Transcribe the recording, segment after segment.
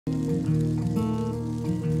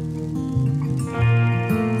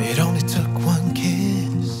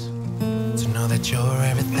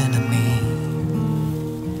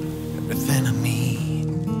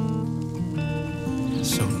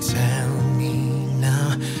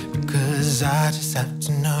'cause I just have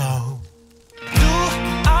to know. Do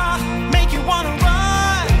I make you wanna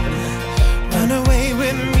run away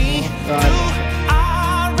with me? Do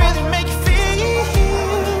I really make you feel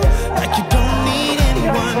like you don't need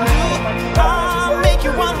anyone? Do I make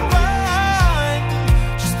you wanna run,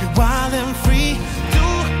 just be wild and free? Do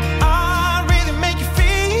I really make you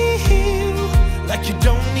feel like you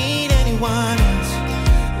don't need anyone else?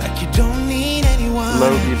 Like you don't need anyone.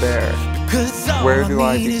 Logie Bear, where do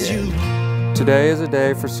I begin? Today is a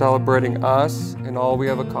day for celebrating us and all we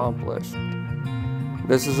have accomplished.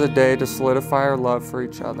 This is a day to solidify our love for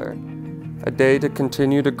each other, a day to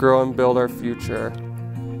continue to grow and build our future.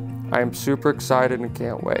 I am super excited and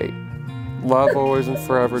can't wait. Love always and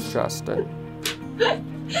forever, Justin. At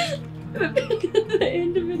the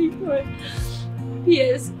end of any point.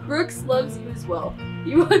 P.S. Brooks loves you as well.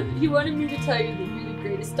 He wanted me to tell you that you're the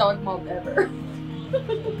greatest dog mom ever.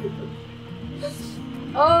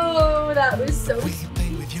 Oh, that was so sweet.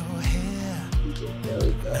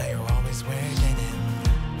 Really good.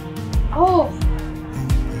 Oh.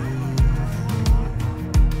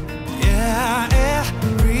 Yeah,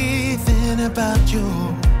 everything about you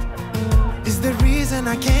is the reason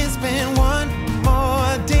I can't spend one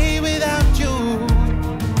more day without you.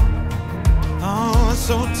 Oh,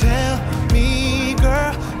 so tell me,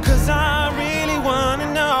 girl, 'cause I really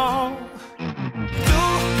wanna know. Do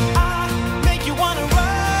I make you wanna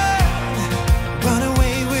run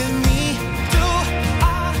away with me? Do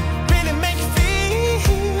I really make you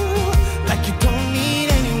feel like you don't need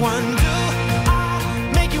anyone? Do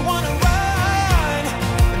I make you wanna run,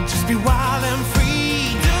 just be wild and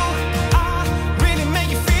free? Do I really make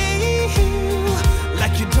you feel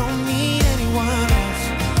like you don't need anyone else?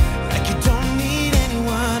 Like you don't need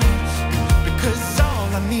anyone else? Because all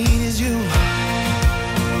I need is you.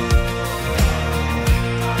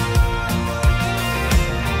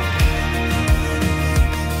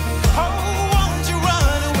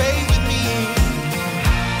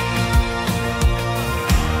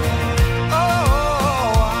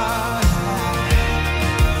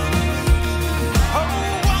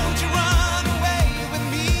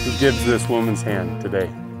 Who gives this woman's hand today?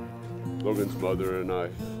 Logan's mother and I.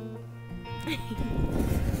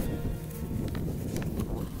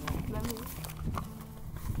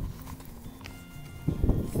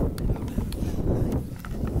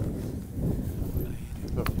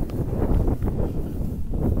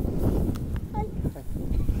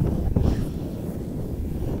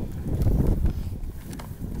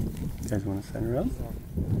 You guys want to sign around?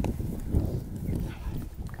 You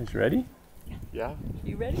guys ready? Yeah.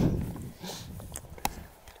 You ready?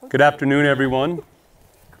 Good afternoon, everyone.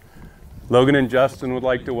 Logan and Justin would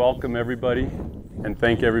like to welcome everybody and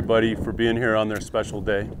thank everybody for being here on their special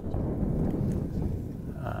day.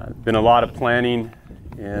 Been a lot of planning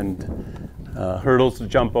and hurdles to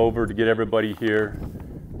jump over to get everybody here.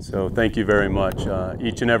 So thank you very much.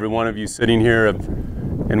 Each and every one of you sitting here have,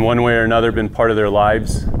 in one way or another, been part of their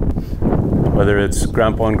lives. Whether it's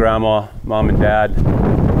grandpa and grandma, mom and dad,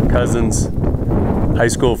 cousins, high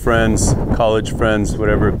school friends, college friends,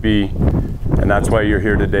 whatever it be. And that's why you're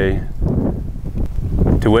here today,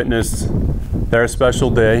 to witness their special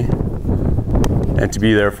day and to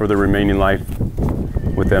be there for the remaining life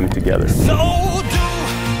with them together. So do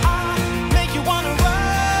I make you wanna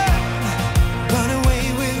run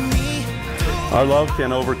away with me? Our love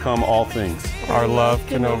can overcome all things. Our love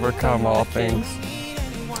can overcome all things.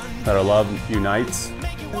 That our love unites,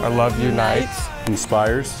 Our love unites,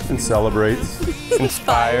 inspires, and celebrates,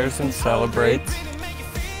 inspires, and celebrates,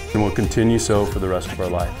 and will continue so for the rest of our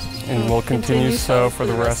lives. and will continue so for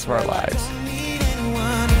the rest of our lives.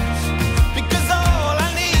 Because all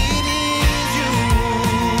I need is you.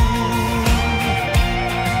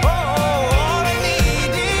 Oh, all I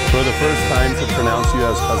need is For the first time to pronounce you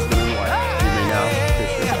as husband and wife, you may now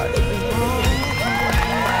kiss your bride.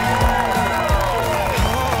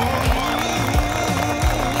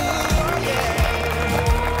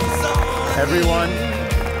 Everyone,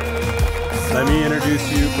 let me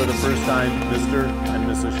introduce you for the first time, Mr. and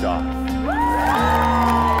Mrs. Shaw.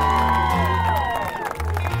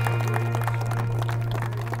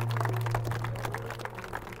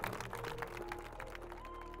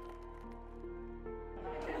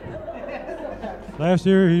 Last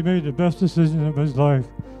year, he made the best decision of his life.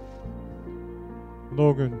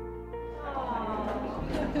 Logan.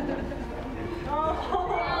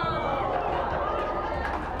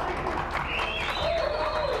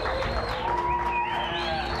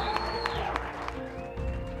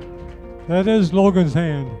 That is Logan's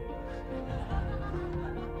hand.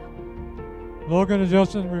 Logan and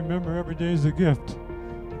Justin, remember every day is a gift.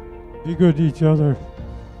 Be good to each other.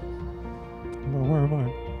 Well, where am I?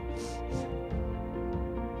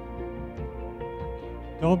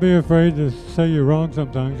 Don't be afraid to say you're wrong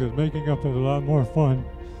sometimes, because making up is a lot more fun.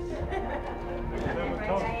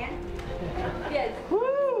 Yes.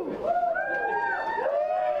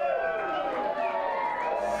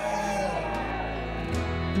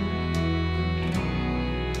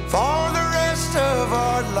 For the rest of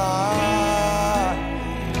our lives,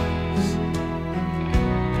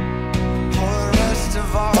 for the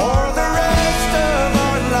rest of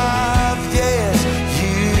our lives, yes,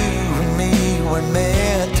 you and me were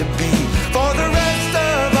meant to be. For the rest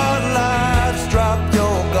of our lives, drop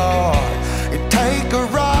your guard and take a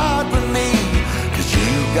ride with me, 'cause you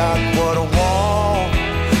got what I want.